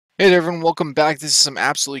Hey there everyone, welcome back. This is some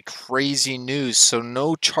absolutely crazy news. So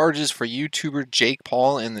no charges for YouTuber Jake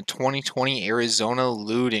Paul in the 2020 Arizona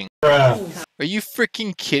looting. Bruh. Are you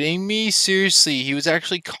freaking kidding me? Seriously, he was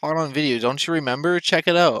actually caught on video. Don't you remember? Check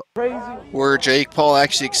it out. Where Jake Paul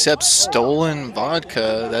actually accepts stolen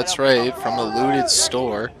vodka, that's right, from a looted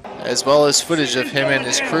store, as well as footage of him and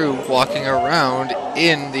his crew walking around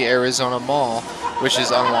in the Arizona mall, which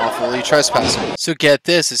is unlawfully trespassing. So get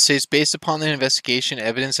this, it says based upon the investigation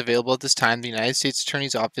evidence available at this time, the United States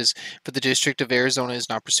Attorney's Office for the District of Arizona is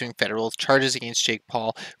not pursuing federal charges against Jake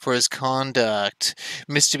Paul for his conduct.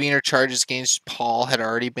 Misdemeanor charges against Paul had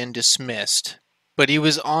already been dismissed. But he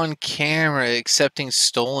was on camera accepting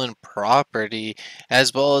stolen property,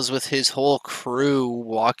 as well as with his whole crew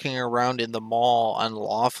walking around in the mall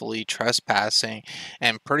unlawfully trespassing.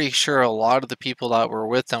 And pretty sure a lot of the people that were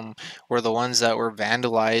with him were the ones that were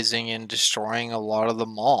vandalizing and destroying a lot of the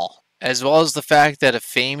mall. As well as the fact that a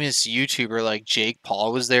famous YouTuber like Jake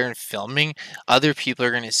Paul was there and filming, other people are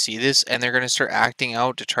going to see this and they're going to start acting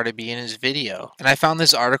out to try to be in his video. And I found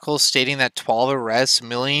this article stating that 12 arrests,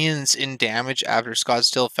 millions in damage after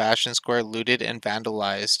Scottsdale Fashion Square looted and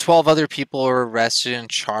vandalized. 12 other people were arrested and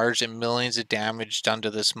charged and millions of damage done to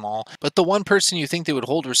this mall. But the one person you think they would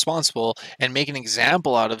hold responsible and make an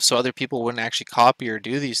example out of so other people wouldn't actually copy or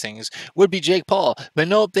do these things would be Jake Paul. But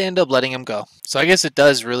nope, they end up letting him go. So I guess it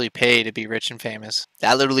does really pay to be rich and famous.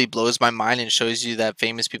 That literally blows my mind and shows you that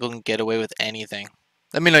famous people can get away with anything.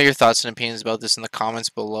 Let me know your thoughts and opinions about this in the comments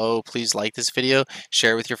below. Please like this video,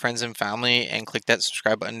 share it with your friends and family, and click that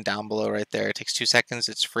subscribe button down below right there. It takes 2 seconds,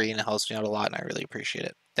 it's free, and it helps me out a lot, and I really appreciate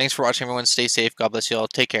it. Thanks for watching, everyone. Stay safe. God bless you all.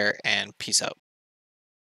 Take care, and peace out.